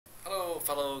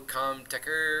fellow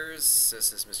ComTechers,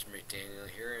 this is Mr. McDaniel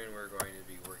here, and we're going to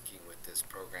be working with this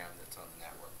program that's on the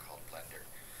network called Blender.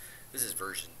 This is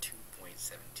version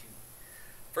 2.72.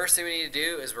 First thing we need to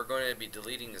do is we're going to be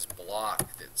deleting this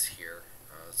block that's here.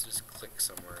 Let's just click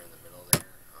somewhere in the middle there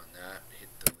on that, hit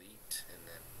delete, and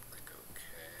then click OK.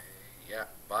 Yeah,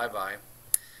 bye-bye.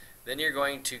 Then you're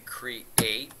going to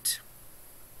create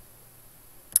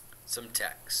some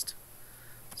text.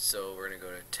 So we're going to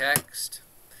go to text,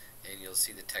 and you'll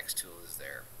see the text tool is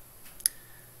there.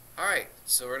 Alright,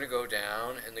 so we're going to go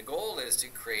down, and the goal is to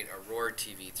create a Roar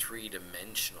TV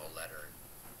three-dimensional letter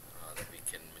that we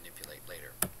can manipulate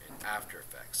later in After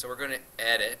Effects. So we're going to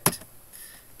edit.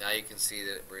 Now you can see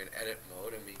that we're in edit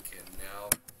mode, and we can now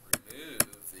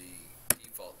remove the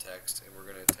default text, and we're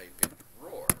going to type in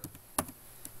Roar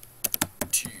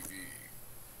TV.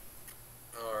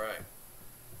 Alright.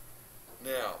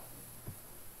 Now,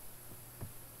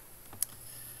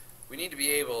 we need to be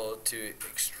able to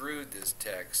extrude this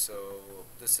text, so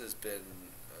this has been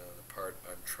the part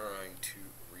I'm trying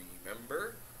to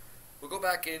remember. We'll go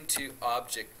back into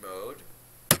object mode.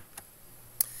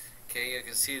 Okay, you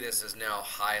can see this is now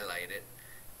highlighted,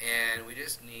 and we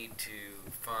just need to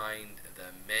find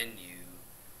the menu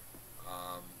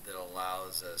that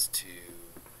allows us to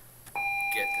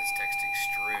get this text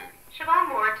extrude. Siobhan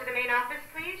Moore to the main office,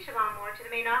 please. Siobhan Moore to the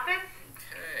main office.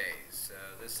 Okay, so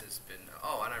this has been,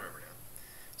 oh, and I remember now.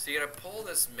 So you got to pull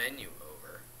this menu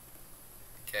over,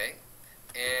 okay,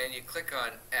 and you click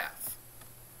on F.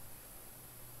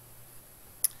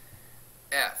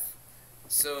 F.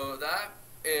 So that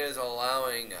is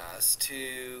allowing us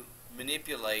to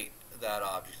manipulate that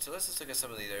object. So let's just look at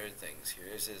some of the other things here.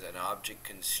 This is an object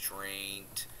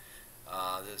constraint.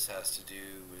 This has to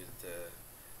do with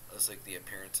looks like the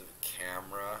appearance of a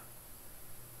camera,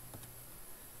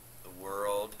 the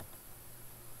world,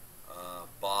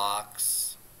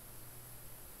 box,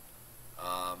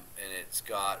 and it's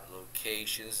got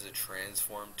location. This is a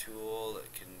transform tool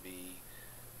that can be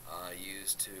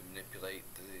used to manipulate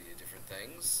the different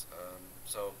things.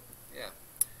 So yeah,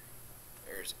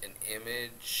 there's an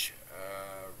image,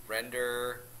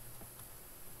 render,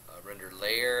 render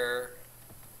layer.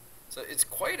 So it's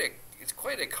quite a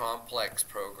complex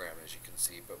program, as you can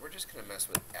see, but we're just going to mess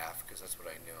with F because that's what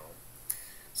I know.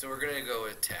 So we're going to go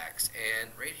with text,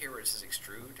 and right here where it says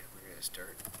extrude, we're going to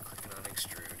start clicking on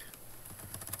extrude.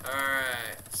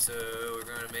 Alright, so we're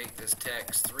going to make this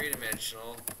text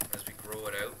three-dimensional as we grow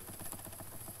it out,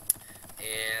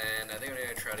 and I think we're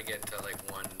going to try to get to like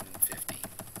 150.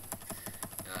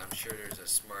 Now, I'm sure there's a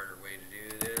smarter way to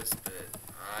do this, but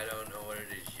I don't know what it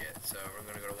is yet. So we're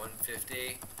going to go to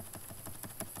 150.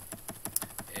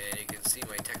 And you can see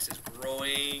my text is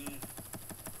growing.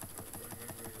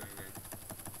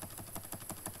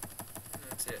 And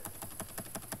that's it.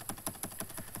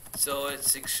 So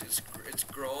it's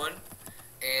growing.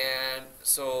 And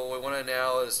so what we want to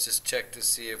now is just check to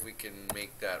see if we can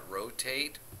make that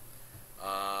rotate.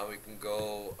 We can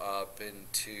go up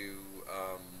into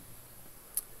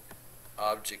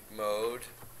object mode,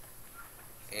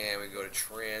 and we go to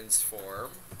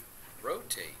transform,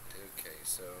 rotate. Okay,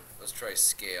 so let's try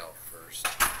scale first.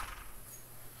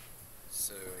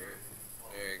 So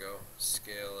there you go,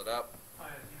 scale it up, and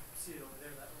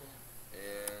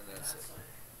that's it.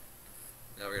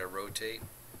 Now we're going to rotate,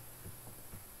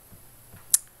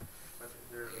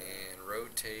 and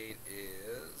rotate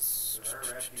is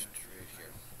right here.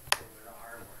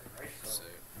 So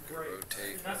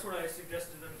rotate. And that's what I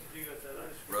suggested them to do at the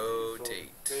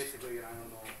rotate. So basically, I don't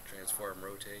know. Transform,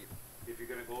 rotate. If you're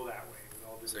going to go that way.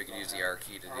 So you can use the R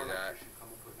key to do that.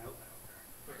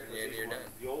 And then you're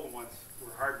done. The old ones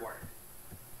were hardwired.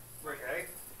 Okay?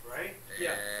 Right?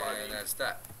 Yeah. And that's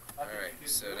that. Alright,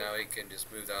 so now we can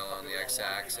just move that along the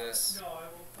x-axis. Yeah,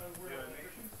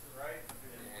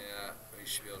 we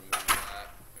should be able to move that.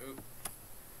 Oop.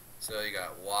 So you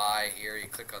got Y here. You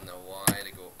click on the Y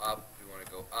to go up. We want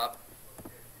to go up.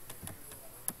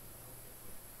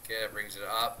 Okay, that brings it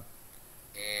up.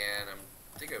 And I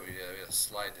think I'll be able to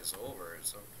slide this over at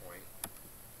some point.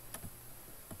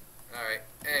 Alright,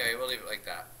 anyway, we'll leave it like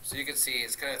that. So you can see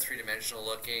it's kind of three-dimensional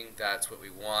looking. That's what we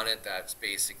wanted. That's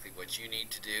basically what you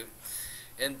need to do.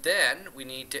 And then we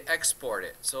need to export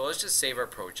it. So let's just save our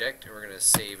project, and we're going to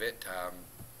save it.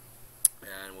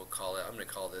 And we'll call it, I'm going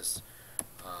to call this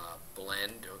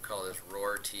blend. We'll call this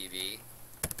Roar TV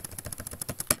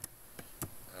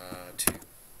 2.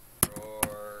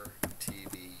 Roar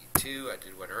TV 2. I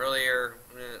did one earlier.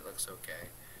 It looks okay.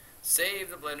 Save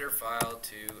the Blender file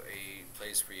to a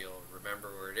place where you'll remember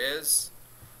where it is.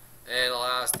 And the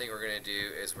last thing we're going to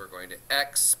do is we're going to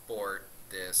export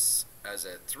this as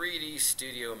a 3D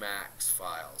Studio Max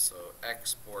file. So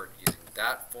export using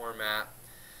that format.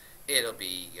 It'll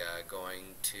be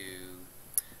going to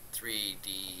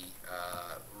 3D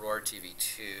Roar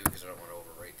TV2 because I don't want to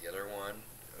overwrite the other one.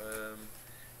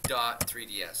 Dot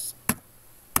 3ds.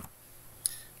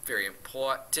 Very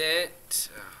important.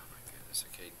 Oh my goodness.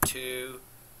 Okay,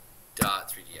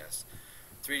 2.3ds.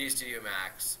 3D Studio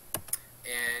Max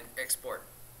and export.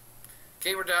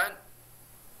 Okay, we're done.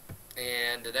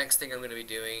 And the next thing I'm going to be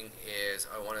doing is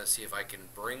I want to see if I can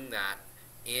bring that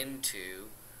into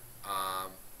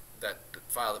that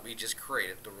file that we just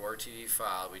created, the Roar TV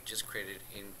file we just created,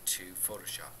 into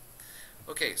Photoshop.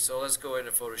 Okay, so let's go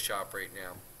into Photoshop right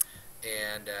now.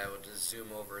 And we'll just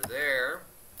zoom over there.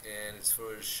 And it's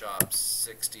Photoshop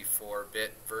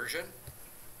 64-bit version.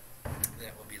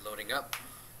 That will be loading up.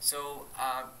 So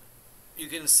you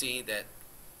can see that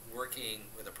working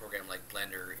with a program like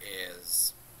Blender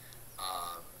is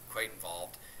quite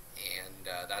involved, and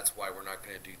that's why we're not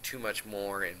going to do too much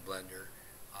more in Blender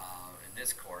in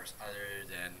this course other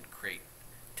than create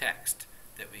text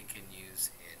that we can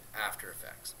use in After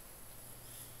Effects.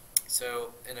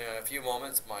 So in a few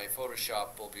moments my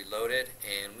Photoshop will be loaded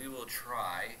and we will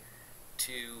try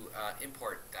to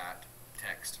import that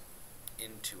text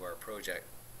into our project,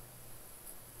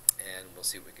 and we'll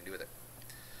see what we can do with it.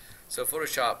 So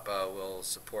Photoshop will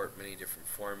support many different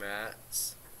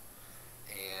formats,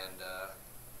 and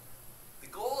the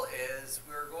goal is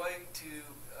we're going to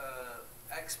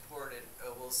export it,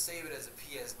 we'll save it as a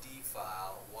PSD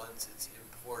file once it's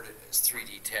imported as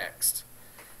 3D text,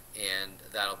 and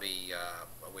that'll be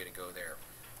a way to go there.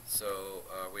 So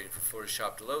waiting for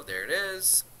Photoshop to load. There it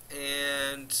is.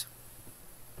 And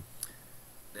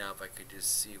now if I could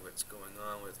just see what's going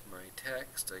on with my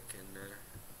text, I can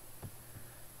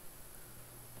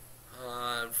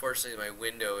unfortunately my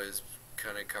window is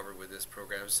kind of covered with this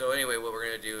program. So anyway, what we're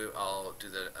going to do, I'll do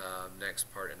the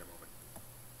next part in a moment.